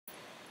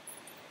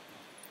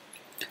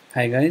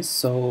Hi guys,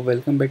 so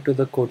welcome back to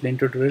the Kotlin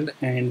tutorial,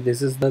 and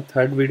this is the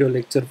third video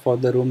lecture for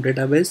the Room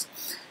database.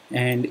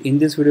 And in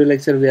this video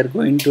lecture we are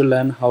going to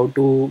learn how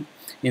to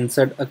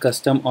insert a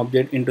custom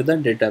object into the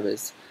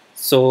database.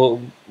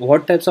 So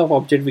what types of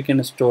object we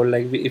can store,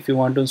 like if you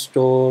want to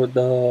store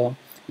the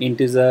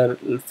integer,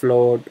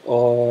 float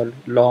or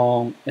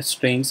long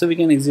string, so we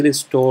can easily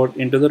store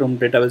into the Room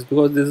database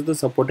because this is the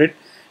supported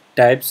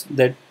types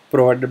that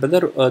provided by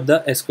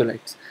the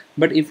SQLites.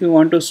 But if you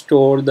want to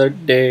store the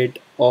date,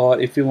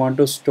 or if you want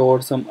to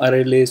store some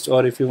array list,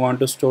 or if you want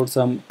to store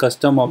some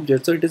custom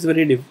objects, so it is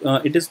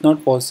it is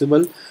not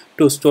possible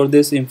to store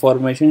this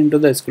information into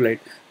the SQLite.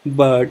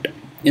 But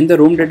in the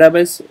Room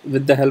database,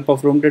 with the help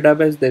of Room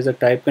database, there's a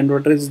type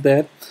converter is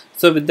there.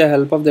 So with the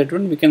help of that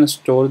one, we can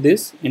store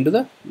this into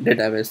the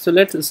database. So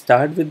let's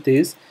start with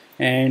this,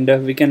 and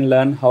we can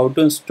learn how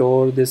to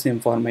store this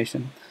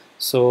information.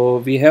 So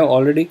we have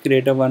already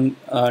created one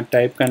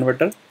type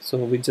converter, so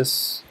we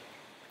just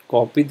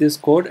copy this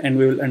code and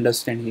we will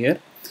understand here.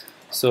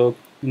 So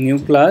new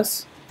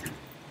class,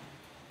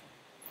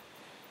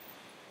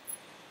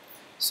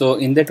 so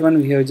in that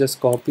one we have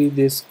just copy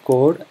this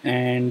code,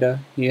 and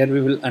here we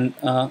will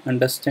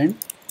understand.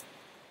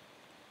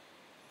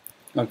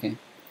 Okay,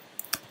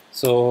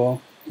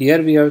 so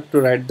here we have to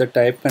write the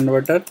type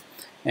converter,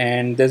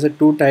 and there's a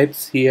two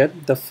types here.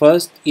 The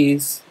first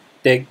is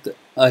take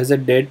as a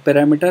date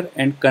parameter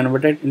and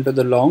convert it into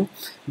the long,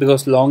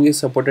 because long is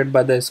supported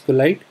by the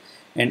SQLite.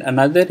 And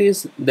another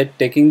is that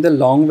taking the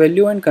long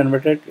value and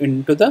convert it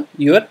into the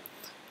your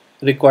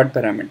required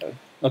parameter.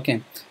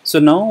 Okay, so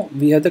now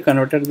we have the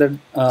converter.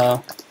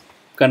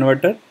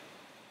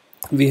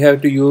 We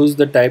have to use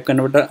the type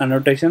converter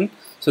annotation.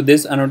 So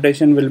this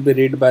annotation will be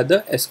read by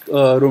the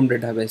room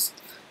database.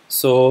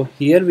 So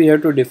here we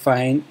have to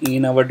define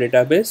in our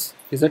database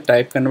is a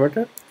type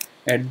converter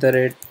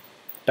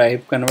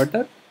 @type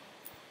converter,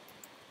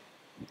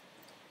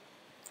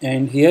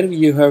 and here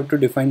you have to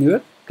define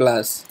your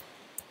class.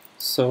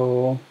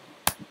 So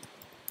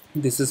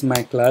this is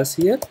my class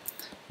here.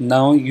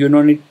 Now you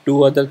don't need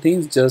two other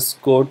things,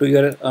 just go to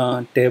your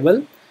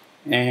table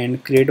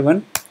and create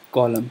one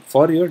column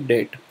for your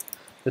date.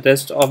 The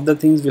rest of the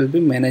things will be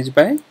managed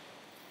by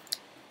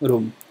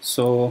room.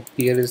 So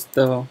here is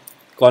the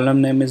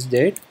column name is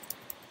date,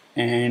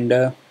 and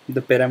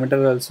the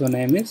parameter also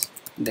name is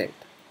date.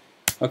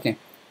 Okay,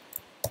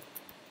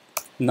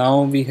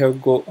 now we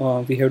have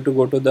to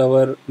go to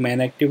our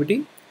main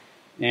activity,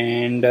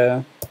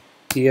 and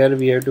here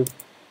we have to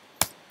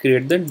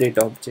create the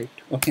data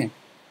object. Okay,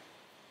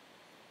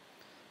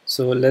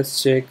 so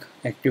let's check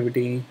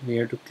activity. We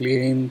have to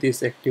clean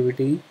this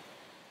activity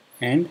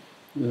and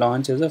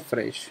launch as a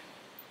fresh.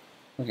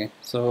 Okay,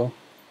 so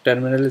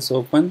terminal is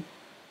open.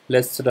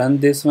 Let's run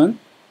this one.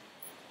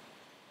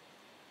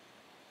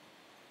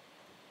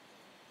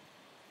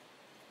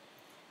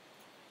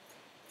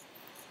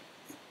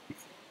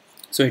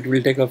 So it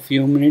will take a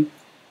few minutes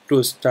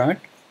to start.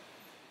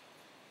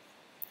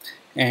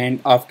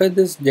 And after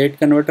this date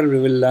converter, we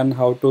will learn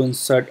how to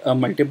insert a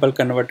multiple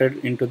converter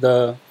into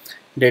the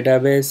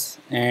database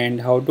and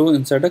how to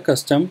insert a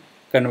custom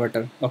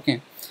converter.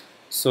 Okay,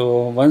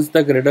 so once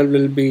the Gradle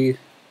will be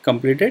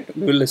completed,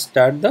 we will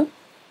start the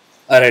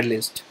array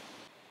list.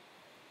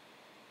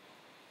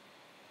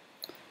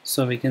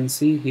 So we can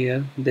see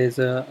here there's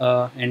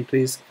a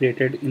entries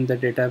created in the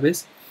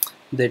database,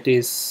 that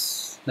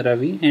is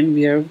Ravi, and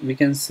we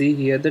can see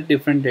here the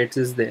different dates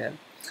is there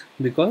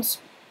because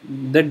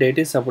the date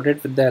is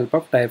supported with the help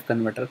of type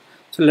converter.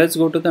 So let's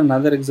go to the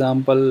another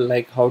example,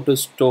 like how to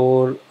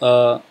store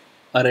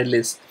array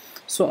list.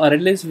 So array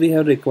list, we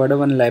have required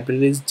one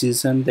library is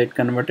JSON that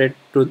converted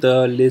to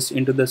the list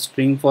into the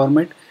string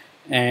format,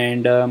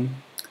 and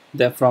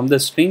from the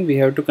string we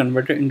have to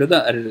convert it into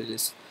the array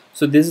list.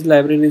 So this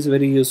library is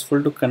very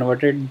useful to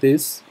convert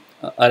this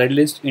array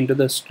list into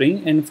the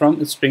string, and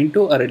from string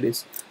to array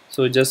list.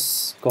 So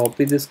just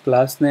copy this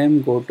class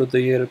name, go to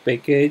your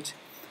package,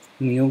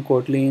 new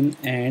Kotlin,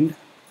 and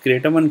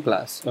create a one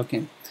class.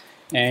 Okay,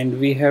 and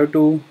we have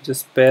to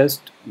just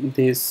paste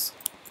this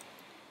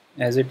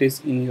as it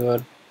is in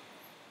your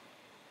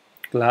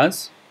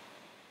class,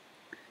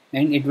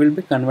 and it will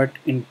be convert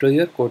into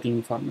your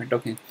Kotlin format.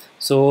 Okay,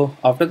 so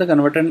after the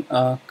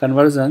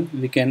conversion,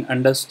 we can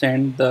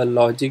understand the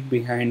logic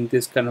behind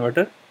this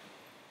converter.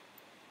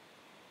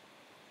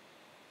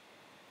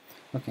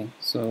 Okay,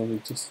 so we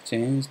just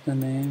change the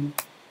name.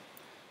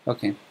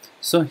 Okay,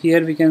 so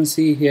here we can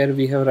see, here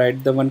we have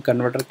write the one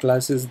converter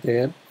class is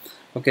there.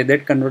 Okay,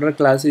 that converter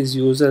class is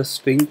use a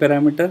string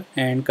parameter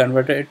and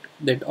converted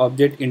that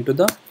object into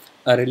the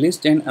array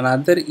list, and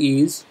another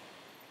is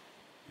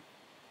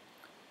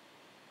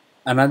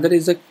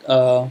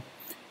a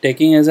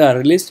taking as a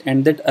array list,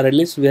 and that array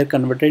list we are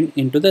converted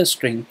into the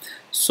string.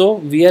 So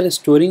we are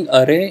storing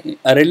array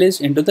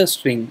list into the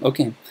string.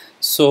 Okay,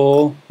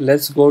 so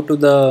let's go to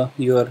the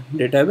your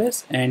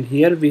database, and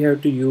here we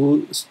have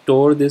to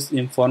store this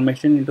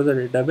information into the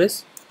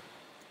database.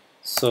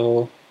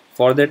 So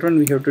for that one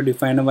we have to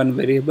define one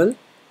variable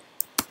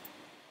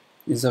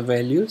is a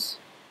values,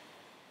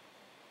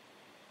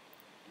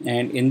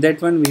 and in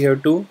that one we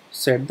have to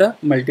set the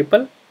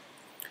multiple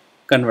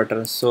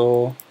converters.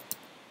 So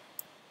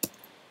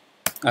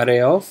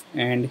array of,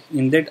 and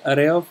in that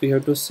array of we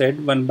have to set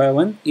one by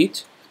one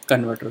each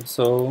converter.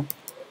 So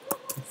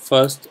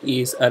first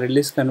is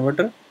ArrayList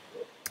converter,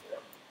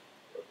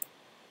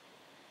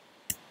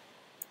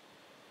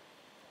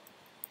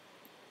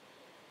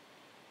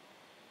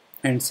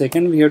 and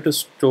second we have to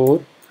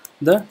store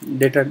the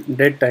data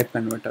type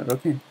converter.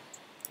 Okay,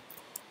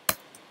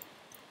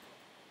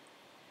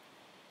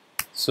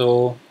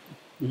 so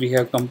we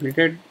have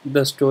completed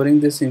the storing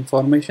this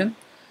information,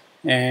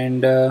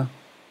 and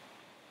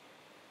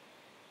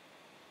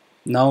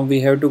now we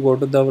have to go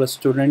to our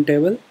student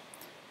table,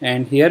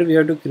 and here we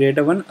have to create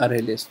a one array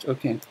list.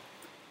 Okay,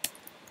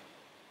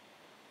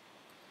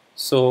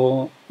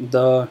 so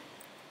the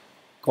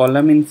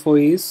column info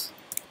is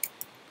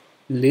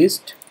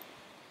list,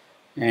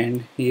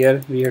 and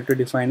here we have to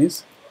define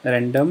is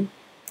random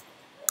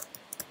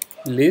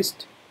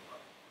list,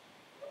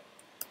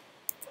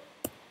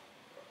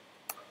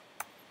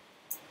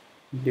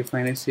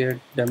 define is here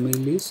dummy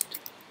list.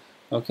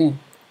 Okay,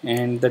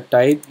 and the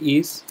type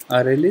is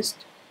array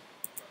list,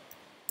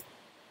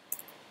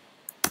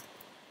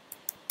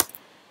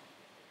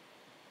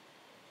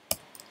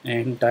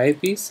 and type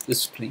is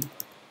string.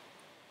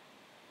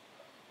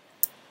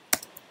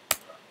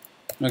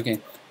 Okay,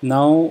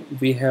 now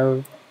we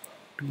have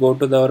to go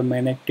to our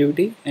main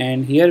activity,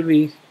 and here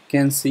we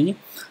can see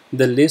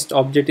the list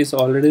object is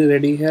already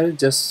ready here.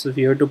 Just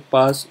we have to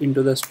pass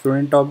into the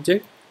student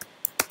object,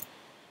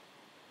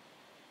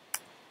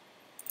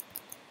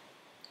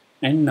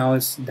 and now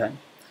it's done.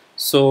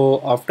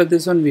 So after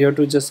this one we have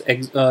to just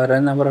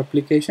run our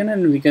application,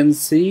 and we can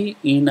see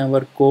in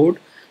our code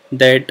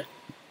that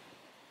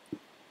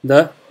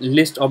the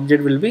list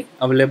object will be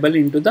available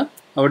into the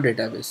our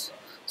database.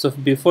 So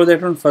before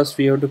that one, first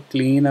we have to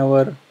clean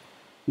our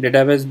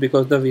database,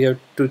 because we have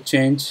to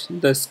change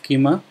the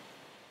schema.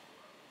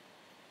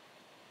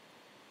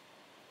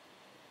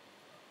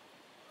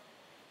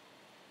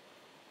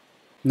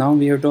 Now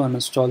we have to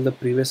uninstall the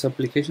previous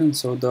application.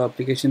 So the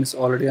application is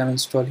already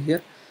uninstalled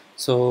here,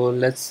 so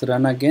let's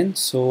run again.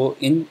 So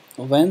in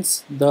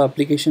once the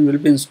application will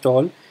be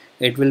installed,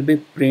 it will be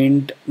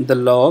print the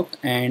log,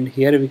 and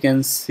here we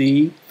can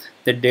see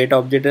the date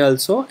object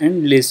also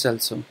and list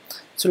also.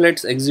 So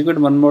let's execute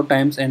one more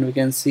times, and we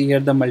can see here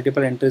the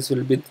multiple entries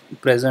will be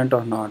present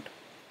or not.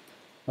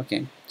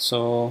 Okay,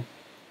 so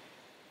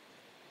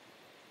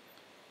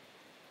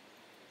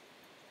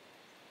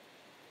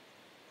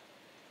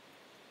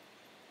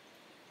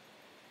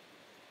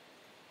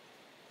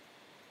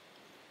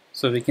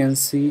we can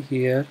see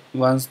here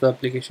once the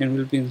application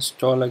will be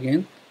installed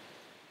again.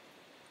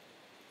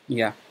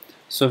 Yeah,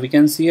 so we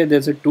can see here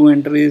there's a two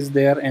entries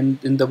there, and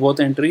in the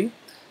both entry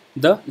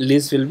the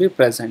list will be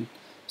present.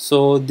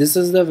 So this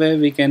is the way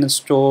we can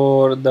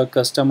store the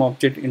custom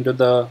object into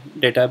the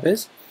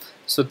database.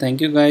 So thank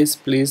you guys,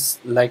 please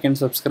like and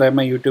subscribe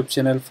my YouTube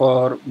channel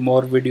for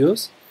more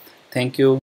videos. Thank you.